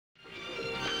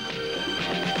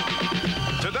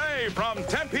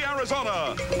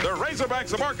Arizona, the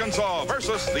Razorbacks of Arkansas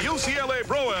versus the UCLA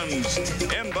Bruins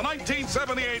in the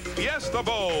 1978 Fiesta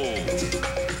Bowl.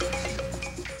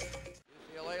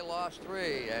 UCLA lost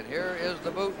 3, and here is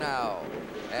the boot now.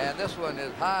 And this one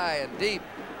is high and deep.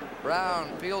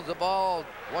 Brown fields the ball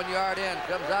 1 yard in,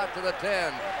 comes out to the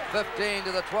 10, 15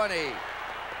 to the 20.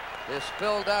 Is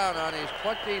filled down on his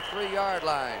 23-yard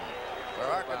line. For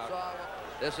Arkansas,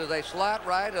 this is a slot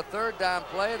right, a third down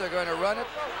play. They're going to run it.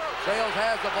 Sales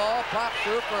has the ball, pop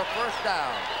shoot for a first down.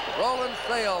 Roland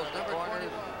Sales, number 20.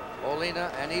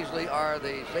 Molina and Easley are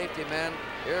the safety men.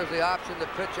 Here's the option to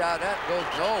pitch out. That goes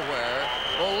nowhere.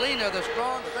 Molina, the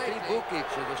strong safety. Bukic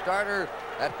is the starter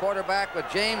at quarterback with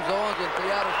James Owens and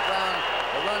Fiesta Brown,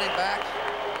 the running backs.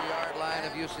 The yard line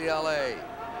of UCLA.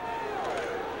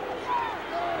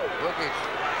 Bukic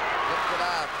gets it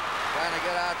out, trying to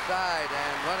get outside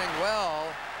and running well.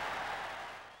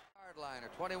 Yard liner,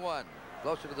 21,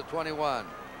 closer to the 21.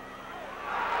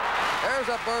 There's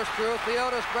a burst through.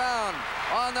 Fiesta Brown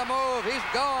on the move. He's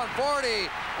gone 40,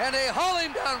 and they haul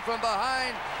him down from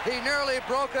behind. He nearly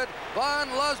broke it. Von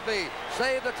Lusby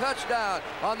saved the touchdown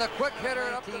on the quick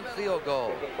hitter. Team field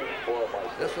goal.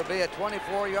 This will be a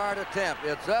 24-yard attempt.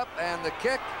 It's up, and the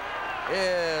kick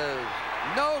is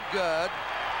no good.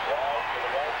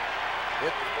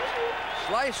 It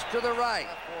sliced to the right.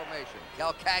 Formation.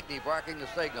 Calcagney barking the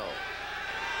signal.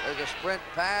 There's a sprint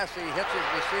pass. He hits his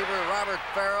receiver, Robert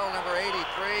Farrell, number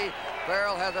 83.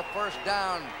 Farrell has a first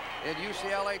down in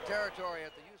UCLA territory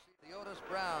at the Fiesta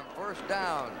Brown, first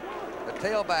down. The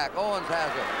tailback, Owens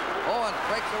has it. Owens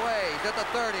breaks away. He's at the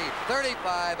 30,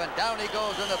 35, and down he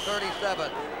goes in the 37.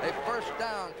 A first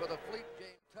down for the Fleet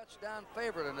James. Touchdown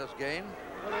favorite in this game.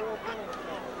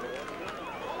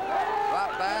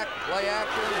 Drop back, play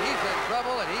action. He's in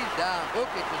trouble, and he's down.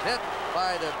 Bukic is hit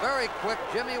by the very quick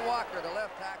Jimmy Walker, the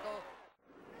left tackle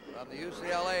from the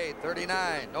UCLA,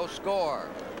 39, no score.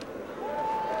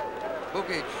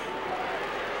 Bukic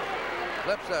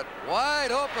flips it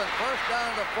wide open, first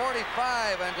down to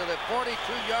 45, and to the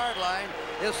 42-yard line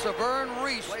is Severn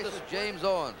Reese. This is James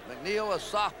Owens. McNeil, a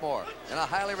sophomore, and a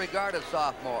highly regarded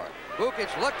sophomore. Bukic,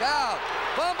 look out,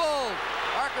 fumbles.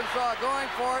 Arkansas going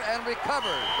for it and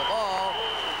recovers the ball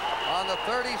on the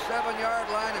 37-yard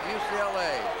line of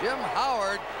UCLA. Jim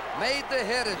Howard made the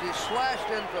hit as he slashed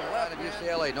in from left of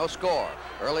UCLA. No score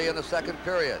early in the second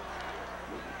period.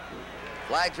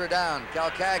 Flags are down.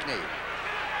 Calcagney,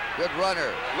 good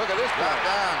runner. Look at this drop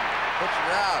down, pitching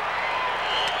it out.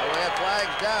 So we have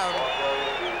flags down.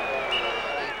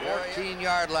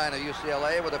 14-yard line of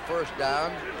UCLA with a first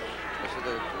down. This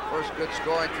is the first good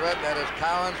scoring threat. That is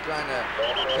Cowens trying to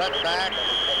cut back.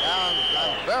 Cowens,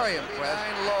 I'm very impressed.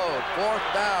 Load, fourth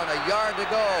down, a yard to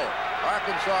go.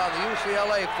 Arkansas, the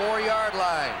UCLA 4-yard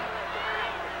line.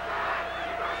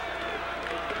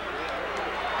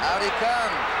 Out he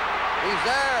comes. He's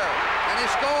there, and he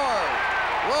scores.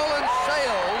 Roland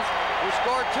Sales, who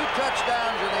scored 2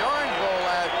 touchdowns in the Orange Bowl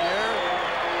last year,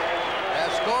 has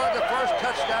scored the first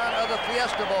touchdown of the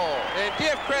Fiesta Bowl. And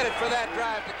give credit for that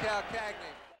drive to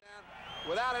Calcagney.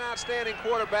 Without an outstanding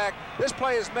quarterback, this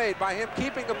play is made by him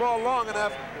keeping the ball long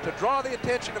enough to draw the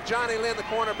attention of Johnny Lynn, the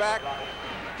cornerback,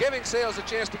 giving Sales a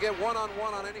chance to get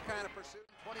one-on-one on any kind of pursuit.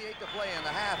 28 to play in the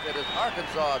half. It is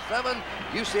Arkansas 7,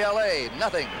 UCLA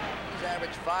nothing. He's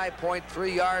averaged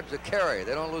 5.3 yards a carry.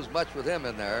 They don't lose much with him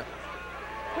in there.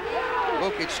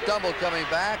 Bukic stumbled coming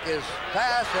back. His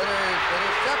pass is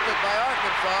intercepted by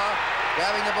Arkansas.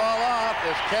 Grabbing the ball off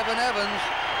is Kevin Evans.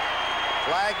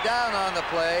 Flag down on the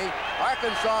play.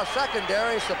 Arkansas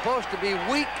secondary is supposed to be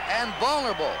weak and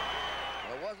vulnerable.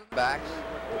 It wasn't. Backs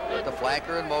with the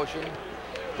flanker in motion.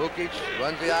 Bukic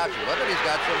runs the option. Look at, he's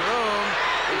got some room.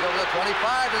 He's over the 25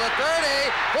 to the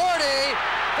 30, 40,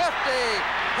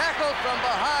 50. Tackled from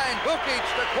behind. Bukic,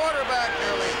 the quarterback,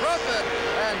 nearly broke it.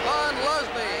 And Von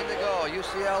Lusby to go.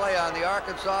 UCLA on the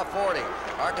Arkansas 40.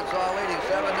 Arkansas leading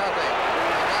 7-0.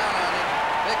 Down on him.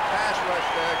 Big pass rush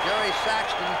there. Jerry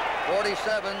Saxton,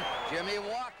 47. Jimmy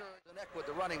Walker in the neck with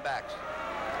the running backs.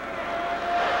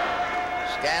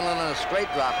 Scanlon on a straight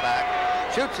drop back.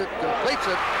 Shoots it, completes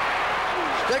it.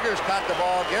 Stiggers caught the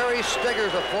ball. Gary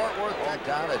Stiggers of Fort Worth.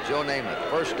 Down at Joe Namath.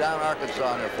 First down Arkansas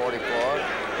on their 44.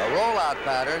 A rollout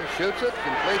pattern. Shoots it,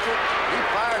 completes it. He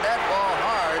fired that ball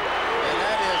hard, and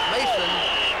that is Mason,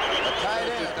 the tight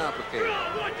end. It's complicated.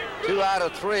 2 out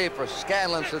of 3 for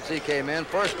Scanlon since he came in.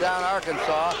 First down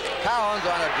Arkansas. Cowens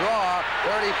on a draw.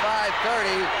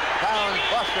 35-30. Cowens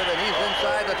busted, and he's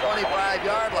inside the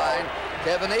 25-yard line.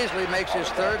 Kevin Easley makes his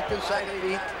third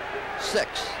consecutive 6.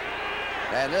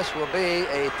 And this will be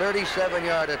a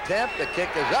 37-yard attempt. The kick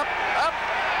is up,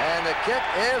 and the kick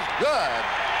is good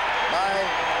by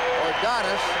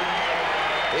Ordonis.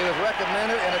 He was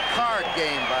recommended in a card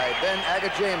game by Ben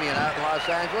Agajamian out in Los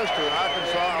Angeles to an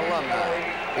Arkansas alumni.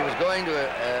 He was going to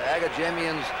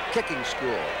Agajamian's kicking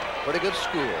school. Pretty good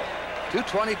school.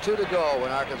 2:22 to go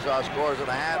when Arkansas scores in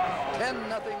the half. 10-0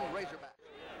 Razorbacks.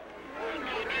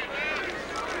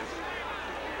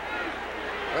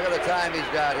 Look at the time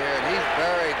he's got here, and he's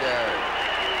very daring.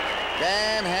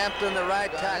 Dan Hampton, the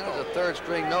right tackle, is a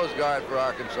third-string nose guard for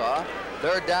Arkansas.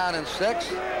 3rd down and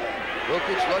 6.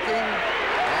 Bukic looking,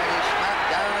 and he's snapped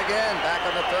down again, back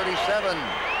on the 37.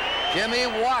 Jimmy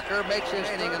Walker makes his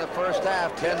inning in the first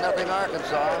half, 10-0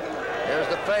 Arkansas. There's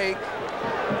the fake.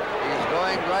 He's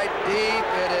going right deep.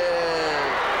 It is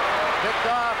picked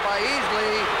off by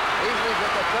Easley. Easley's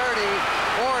at the 30,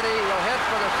 40. He'll head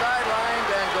for the sidelines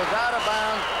and goes out of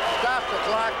bounds. Stops the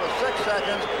clock with 6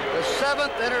 seconds. The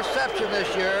 7th interception this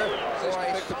year.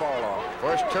 Pick the ball off.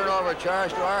 First turnover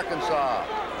charge to Arkansas.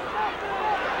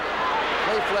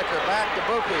 Flea flicker back to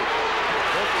Bukic.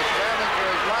 Bukic scrambling for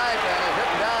his life and is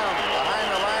hit down behind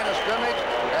the line of scrimmage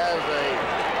as the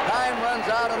time runs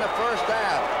out in the first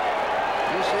half.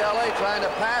 UCLA trying to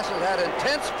pass has had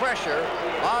intense pressure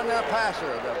on their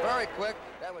passer. They're very quick.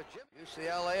 That was Jim.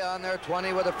 UCLA on their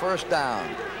 20 with a first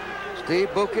down. Steve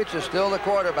Bukic is still the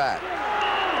quarterback.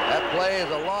 That play is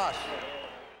a loss.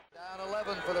 Down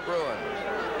 11 for the Bruins.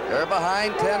 They're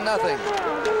behind 10-0.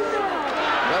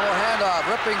 Double handoff,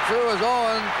 ripping through is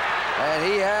Owens, and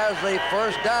he has the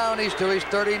first down. He's to his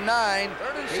 39.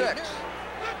 3rd and 6.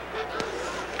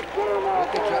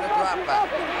 Bukic on a drop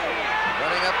back.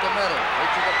 Running up the middle,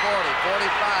 reaching the 40,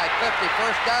 45, 50,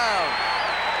 first down.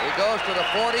 He goes to the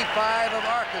 45 of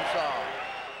Arkansas.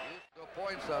 No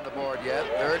points on the board yet.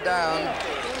 3rd down,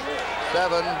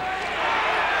 7.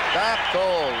 Stop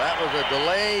cold. That was a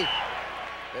delay.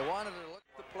 They wanted to look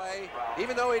The play,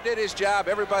 even though he did his job,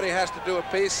 everybody has to do a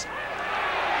piece.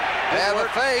 They have a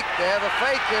fake. They have a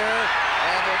fake here,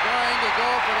 and they're going to go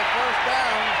for the first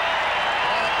down.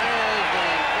 That is the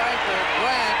flanker,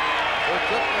 Grant, who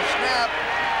took the snap,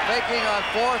 faking on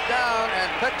 4th down,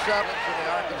 and picks up to the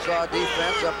Arkansas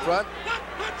defense up front.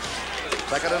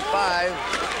 2nd and 5.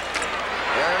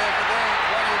 There it is again,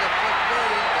 20 to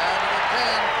 15, down to the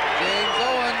 10. James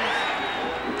Owens.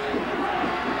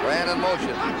 Grant in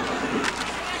motion.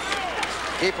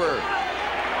 Keeper.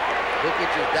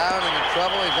 Bukic is down and in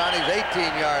trouble. He's on his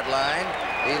 18-yard line.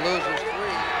 He loses 3.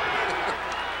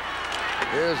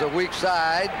 Here's a weak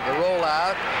side, the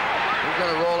rollout. He's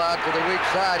going to roll out to the weak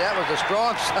side. That was the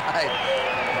strong side.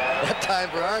 That time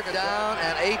for Arkansas. Down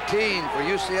and 18 for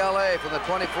UCLA from the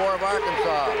 24 of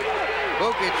Arkansas.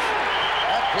 Bukic,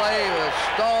 that play was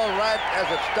stalled right as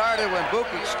it started when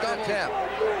Bukic stalled attempt.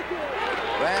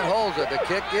 Grant holds it. The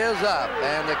kick is up,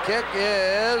 and the kick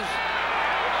is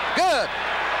good.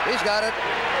 He's got it.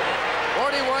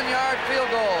 41-yard field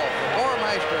goal for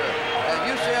Bormeister. And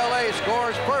UCLA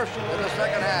scores first in the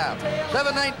second half.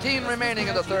 7:19 remaining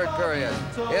in the 3rd period.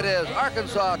 It is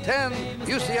Arkansas 10,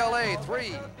 UCLA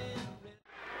 3.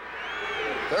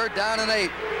 3rd down and 8.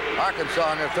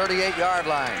 Arkansas on their 38-yard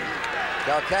line.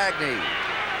 Calcagney.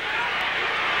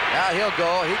 Now he'll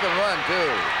go. He can run,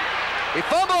 too. He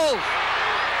fumbles.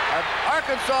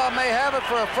 Arkansas may have it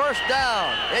for a first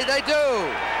down. They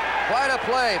do. Quite a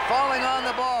play. Falling on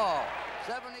the ball.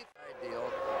 70 deal.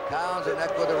 Towns and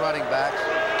Eckwood, the running backs.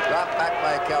 Dropped back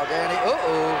by Calcagney.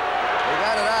 They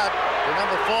got it out to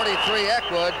number 43,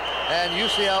 Eckwood. And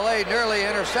UCLA nearly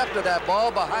intercepted that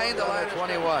ball behind the line of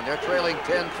 21. They're trailing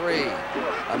 10-3.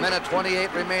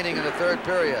 1:28 remaining in the 3rd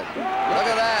period. Look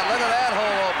at that. Look at that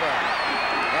hole open.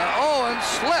 And Owens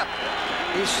slipped.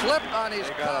 He slipped on his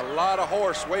They got a lot of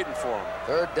horse waiting for him.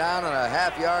 3rd down and a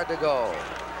half-yard to go.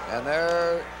 And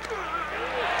they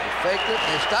faked it.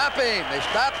 They stop him. They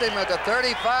stopped him at the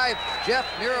 35. Jeff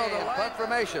Nero, the punt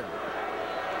formation.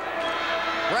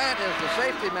 Brandt is the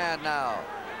safety man now.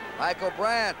 Michael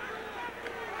Brandt.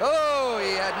 Oh,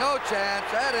 he had no chance.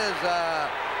 That is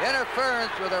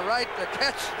interference with a right to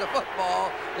catch the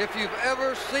football if you've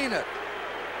ever seen it.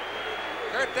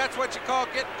 Kurt, that's what you call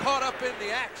getting caught up in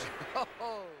the action.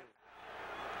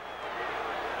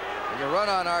 When you run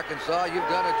on Arkansas, you've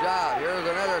done a job. Here's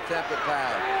another attempted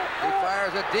pass. He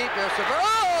fires it deep. There's Severn.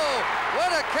 Oh,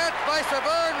 what a catch by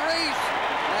Severn Reese.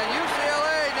 And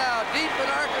UCLA now deep in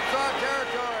Arkansas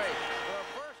territory.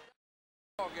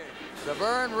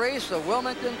 Severn Reese of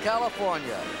Wilmington,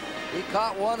 California. He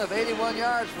caught one of 81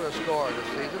 yards for a score this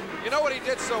season. You know what he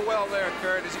did so well there,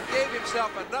 Kurt, is he gave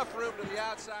himself enough room to the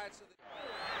outside. So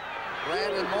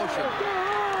Grant in motion.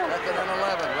 2nd and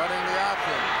 11, running the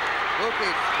option.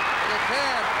 Bukic to the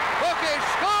 10. Bukic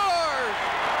scores!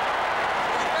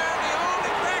 He found the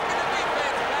only crack in the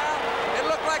defense, pal. It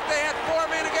looked like they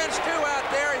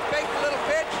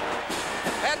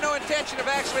intention of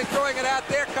actually throwing it out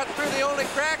there, cut through the only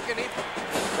crack, and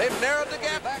they've narrowed the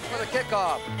gap. Back for the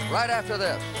kickoff right after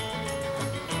this.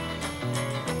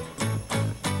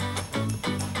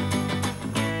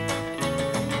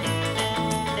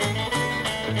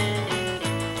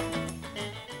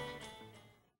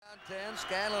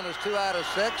 Scanlon is 2 out of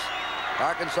 6.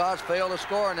 Arkansas has failed to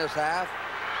score in this half.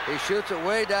 He shoots it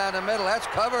way down the middle. That's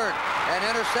covered and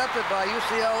intercepted by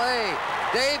UCLA.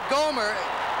 Dave Gomer,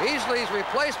 Easley's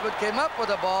replacement, came up with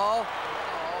the ball.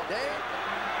 Oh, Dave.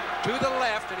 To the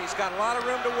left, and he's got a lot of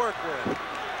room to work with.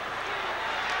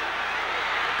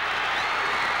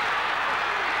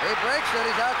 He breaks it.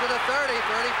 He's out to the 30,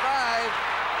 35.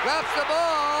 Drops the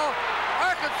ball.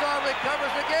 Arkansas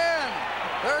recovers again.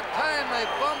 Third time they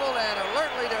fumbled, and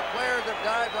alertly their players have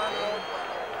dived on their own.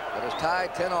 It is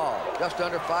tied 10-all. Just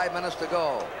under 5 minutes to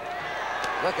go.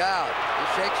 Look out. He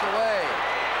shakes away.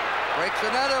 Breaks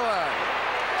another one.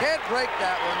 Can't break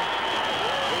that one.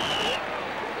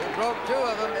 He broke 2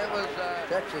 of them. It was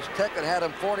Texas Tech that had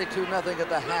them 42-0 at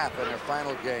the half in their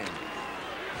final game.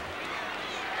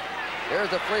 Here's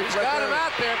the free flicker. He's got him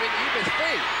out there, but keep his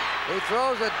feet. He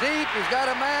throws it deep. He's got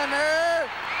a man there.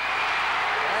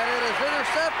 And it is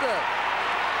intercepted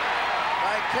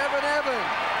by Kevin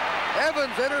Evans.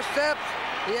 Evans intercepts.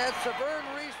 He has Severn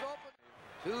Reese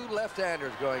open. 2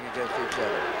 left-handers going against each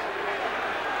other.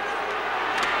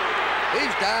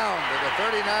 He's down to the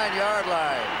 39-yard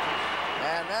line.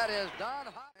 And that is Don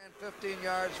Hogs, and 15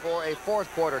 yards for a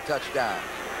fourth-quarter touchdown.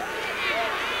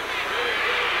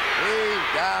 He's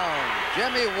down.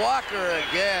 Jimmy Walker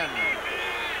again.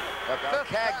 But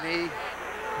Cagney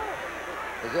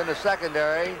is in the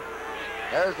secondary.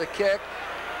 There's the kick.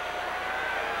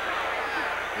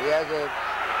 He has a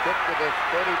kick to the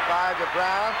 35 to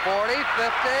Brown, 40,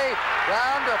 50,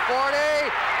 down to 40,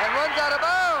 and runs out of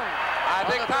bounds. I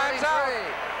think time's out.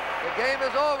 The game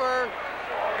is over.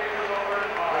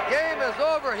 The game is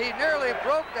over. He nearly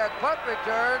broke that punt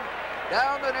return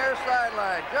down the near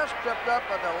sideline. Just tripped up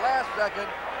at the last second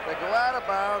to go out of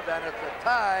bounds, and it's a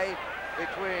tie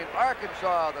between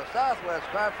Arkansas, the Southwest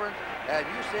Conference, and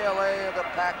UCLA of the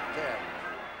Pac-10.